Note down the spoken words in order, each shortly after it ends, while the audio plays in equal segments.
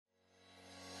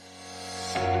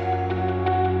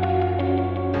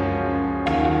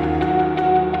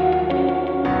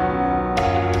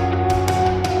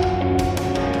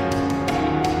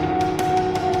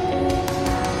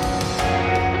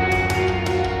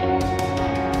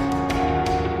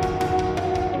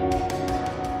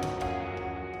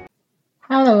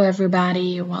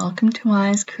everybody, welcome to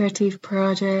Mice Creative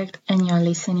Project, and you're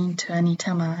listening to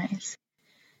Anita Mice.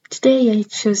 Today I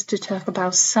chose to talk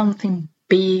about something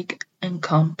big and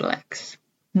complex: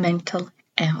 mental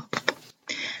health.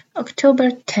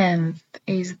 October 10th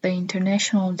is the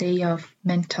International Day of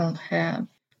Mental Health,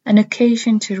 an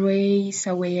occasion to raise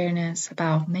awareness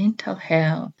about mental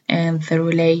health and the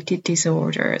related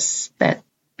disorders that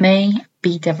may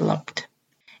be developed.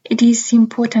 It is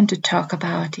important to talk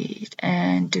about it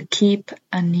and to keep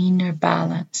an inner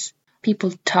balance.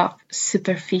 People talk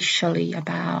superficially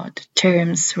about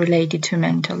terms related to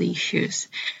mental issues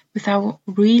without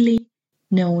really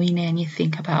knowing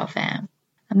anything about them.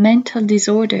 A mental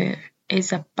disorder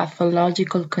is a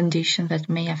pathological condition that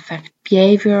may affect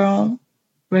behavioral,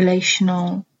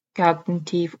 relational,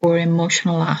 cognitive, or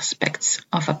emotional aspects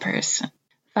of a person.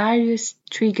 Various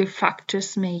trigger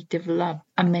factors may develop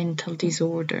a mental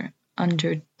disorder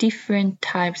under different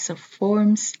types of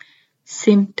forms,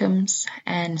 symptoms,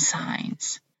 and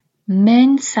signs.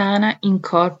 Mens sana in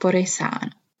corpore sano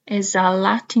is a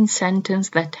Latin sentence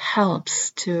that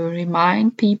helps to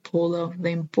remind people of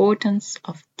the importance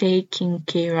of taking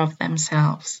care of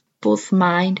themselves, both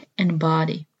mind and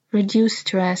body. Reduce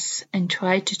stress and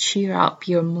try to cheer up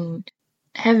your mood.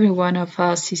 Every one of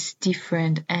us is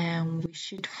different, and we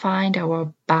should find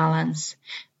our balance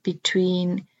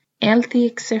between healthy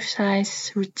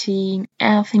exercise routine,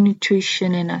 healthy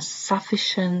nutrition, and a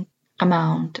sufficient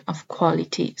amount of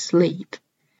quality sleep.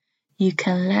 You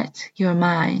can let your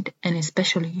mind and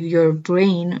especially your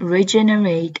brain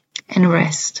regenerate and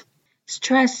rest.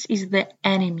 Stress is the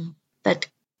enemy that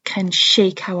can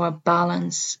shake our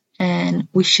balance, and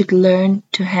we should learn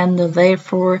to handle.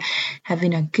 Therefore,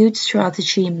 having a good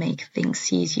strategy makes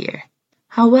things easier.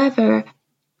 However,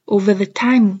 over the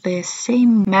time, the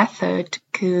same method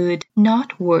could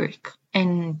not work,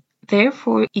 and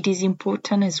therefore it is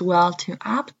important as well to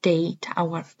update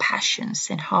our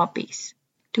passions and hobbies.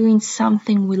 Doing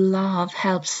something we love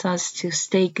helps us to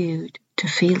stay good, to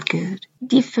feel good.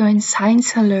 Different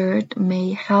signs alert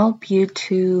may help you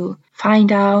to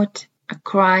find out a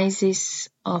crisis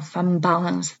of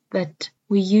imbalance that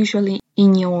we usually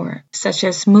ignore, such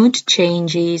as mood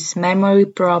changes, memory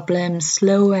problems,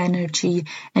 low energy,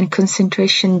 and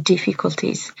concentration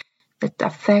difficulties that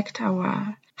affect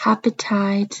our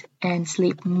appetite and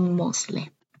sleep mostly.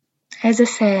 As I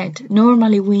said,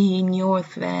 normally we ignore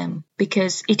them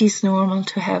because it is normal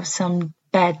to have some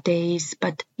bad days,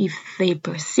 but if they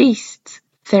persist,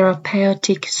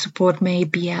 therapeutic support may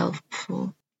be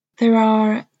helpful. There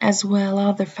are as well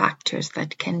other factors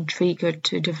that can trigger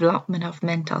the development of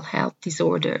mental health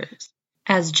disorders,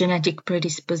 as genetic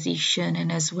predisposition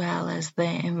and as well as the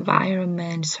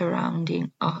environment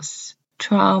surrounding us.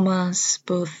 Traumas,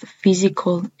 both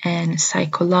physical and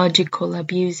psychological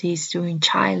abuses during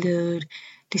childhood,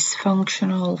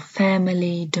 dysfunctional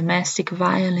family, domestic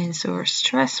violence, or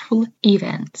stressful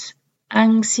events.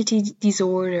 Anxiety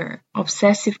disorder,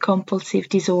 obsessive compulsive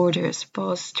disorders,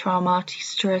 post-traumatic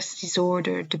stress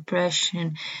disorder,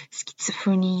 depression,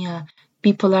 schizophrenia,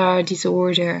 bipolar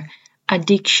disorder,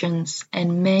 addictions,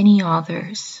 and many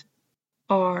others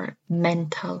are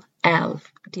mental health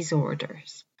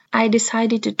disorders. I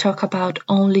decided to talk about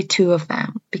only two of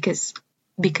them because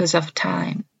of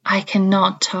time. I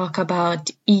cannot talk about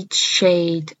each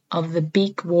shade of the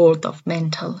big world of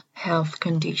mental health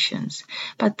conditions,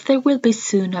 but there will be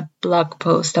soon a blog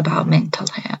post about mental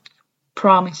health.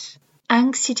 Promise.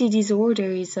 Anxiety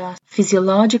disorder is a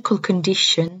physiological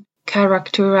condition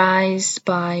characterized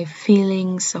by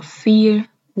feelings of fear,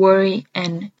 worry,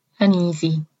 and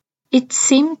uneasy. Its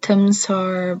symptoms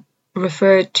are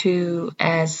referred to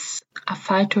as a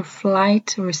fight or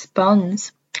flight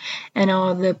response and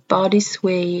are the body's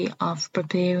way of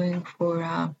preparing for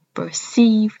a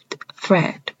perceived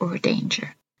threat or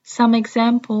danger. Some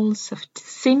examples of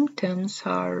symptoms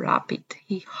are rapid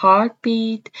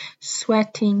heartbeat,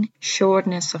 sweating,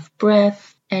 shortness of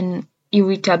breath, and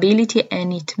irritability,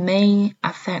 and it may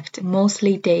affect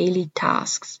mostly daily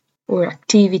tasks or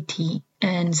activity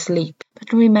and sleep.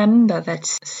 But remember that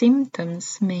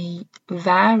symptoms may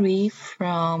vary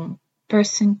from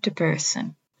person to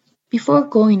person. Before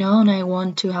going on, I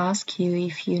want to ask you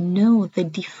if you know the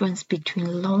difference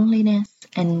between loneliness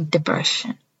and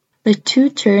depression. The two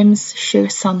terms share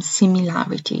some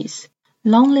similarities.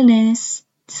 Loneliness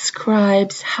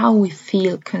describes how we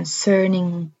feel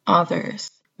concerning others,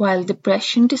 while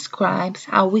depression describes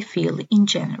how we feel in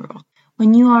general.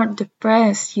 When you are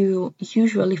depressed, you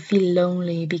usually feel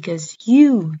lonely because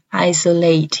you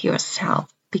isolate yourself,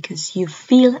 because you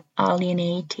feel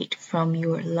alienated from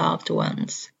your loved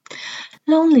ones.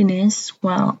 Loneliness,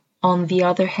 well, on the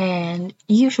other hand,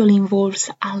 usually involves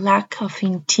a lack of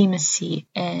intimacy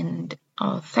and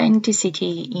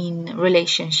authenticity in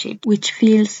relationship, which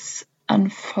feels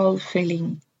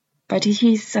unfulfilling. But it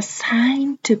is a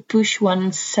sign to push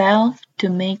oneself to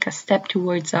make a step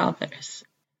towards others.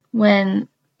 When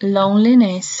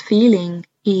loneliness feeling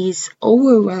is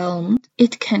overwhelmed,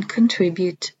 it can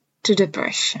contribute to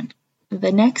depression.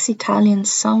 The next Italian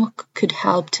song could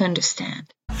help to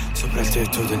understand. Sopra il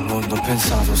tetto del mondo ho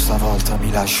pensato, stavolta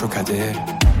mi lascio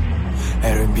cadere.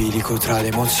 Ero in bilico tra le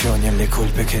emozioni e le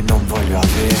colpe che non voglio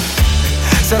avere.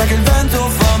 Sarà che il vento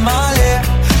fa male,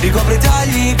 ricopre i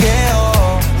tagli che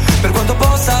ho. Per quanto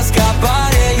possa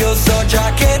scappare, io so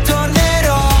già che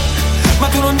tornerò. Ma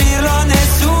tu non dirlo a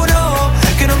nessuno,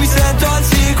 che non mi sento al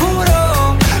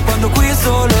sicuro. Quando qui è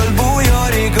solo il buio,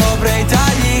 ricopre i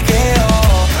tagli che ho.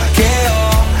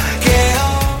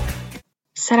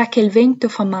 Sarà che il vento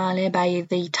fa male by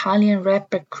the Italian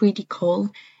rapper Critical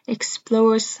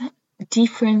explores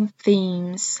different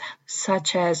themes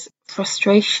such as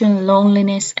frustration,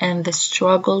 loneliness, and the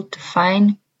struggle to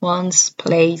find one's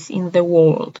place in the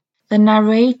world. The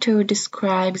narrator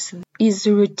describes his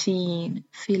routine,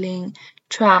 feeling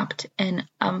trapped and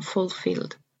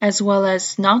unfulfilled, as well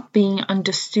as not being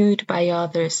understood by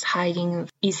others, hiding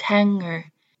his anger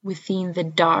within the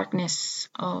darkness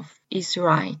of his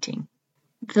writing.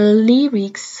 The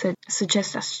lyrics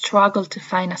suggest a struggle to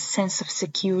find a sense of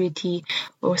security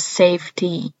or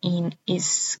safety in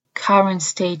his current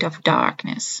state of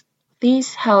darkness.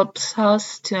 This helps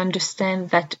us to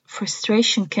understand that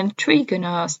frustration can trigger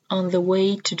us on the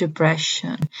way to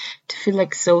depression, to feel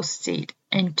exhausted,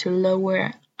 and to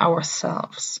lower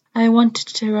ourselves. I want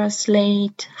to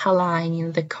translate a line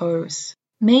in the chorus.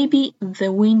 Maybe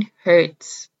the wind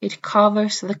hurts, it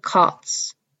covers the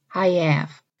cuts I have.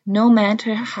 No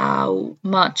matter how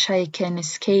much I can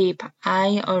escape,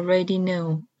 I already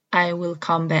know I will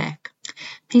come back.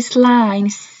 This line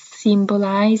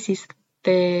symbolizes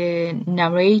the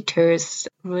narrator's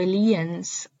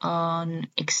reliance on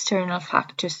external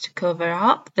factors to cover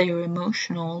up their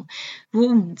emotional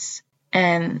wounds,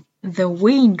 and the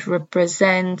wind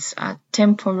represents a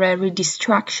temporary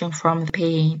distraction from the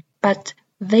pain, but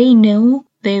they know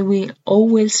they will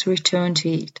always return to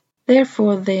it.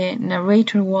 Therefore, the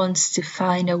narrator wants to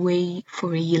find a way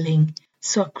for healing.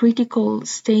 So a critical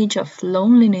stage of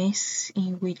loneliness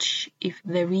in which if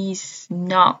there is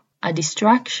not a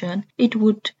distraction, it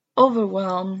would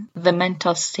overwhelm the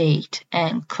mental state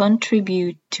and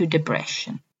contribute to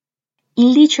depression.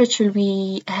 In literature,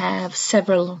 we have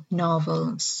several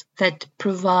novels that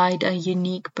provide a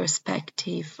unique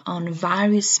perspective on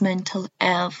various mental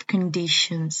health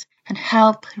conditions and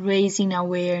help raising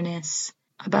awareness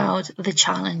about the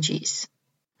challenges.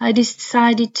 I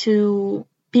decided to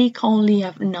pick only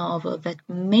a novel that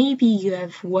maybe you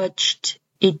have watched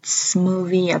its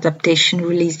movie adaptation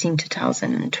released in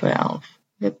 2012.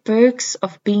 The Perks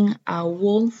of Being a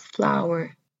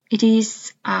Wallflower. It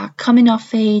is a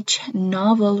coming-of-age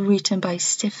novel written by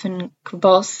Stephen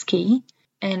Chbosky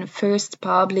and first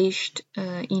published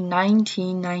in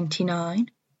 1999.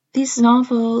 This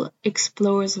novel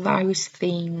explores various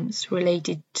themes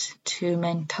related to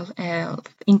mental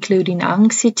health, including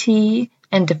anxiety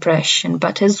and depression,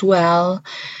 but as well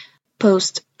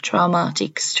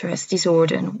post-traumatic stress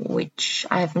disorder, which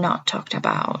I have not talked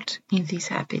about in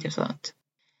this episode.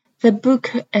 The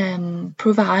book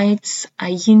provides a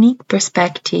unique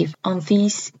perspective on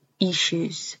these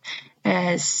issues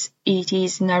as it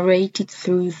is narrated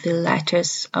through the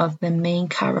letters of the main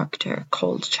character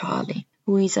called Charlie,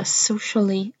 who is a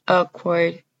socially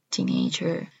awkward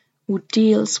teenager who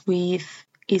deals with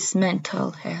his mental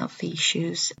health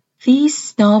issues.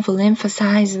 This novel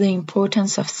emphasizes the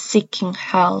importance of seeking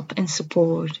help and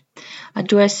support,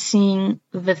 addressing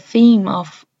the theme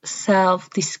of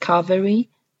self-discovery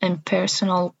and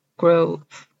personal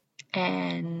growth,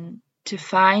 and to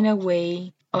find a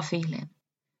way of healing.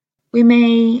 We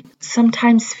may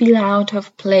sometimes feel out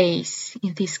of place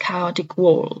in this chaotic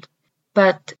world,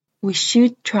 but we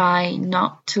should try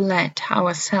not to let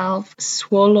ourselves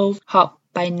swallow up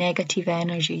by negative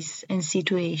energies and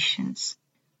situations.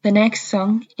 The next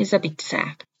song is a bit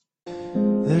sad.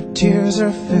 The tears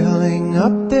are filling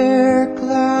up their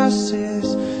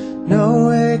glasses. No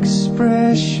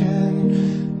expression,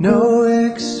 no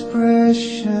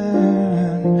expression.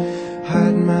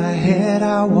 Hide my head,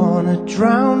 I wanna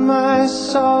drown my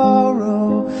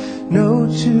sorrow. No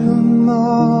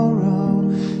tomorrow,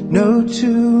 no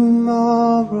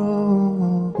tomorrow.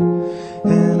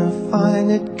 And I find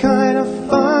it kinda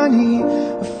funny,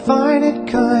 I find it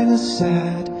kinda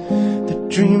sad. The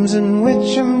dreams in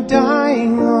which I'm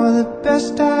dying are the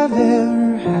best I've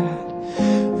ever had.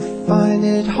 I find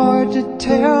it hard to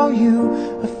tell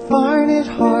you, I find it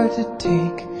hard to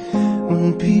take.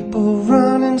 When people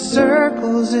run in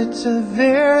circles, it's a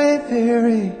very,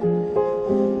 very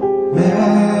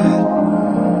mad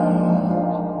world.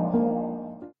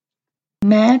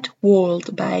 Mad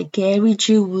World by Gary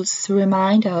Jules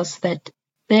reminds us that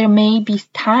there may be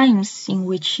times in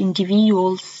which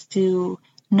individuals do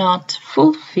not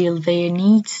fulfill their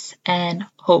needs and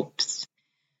hopes.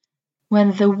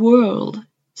 When the world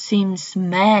seems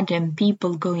mad and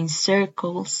people go in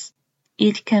circles,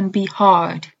 it can be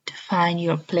hard to find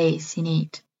your place in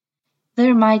it.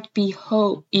 There might be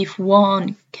hope if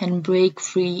one can break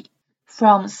free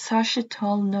from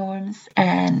societal norms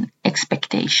and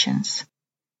expectations.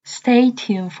 Stay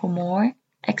tuned for more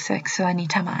XOXO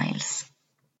Anita Miles.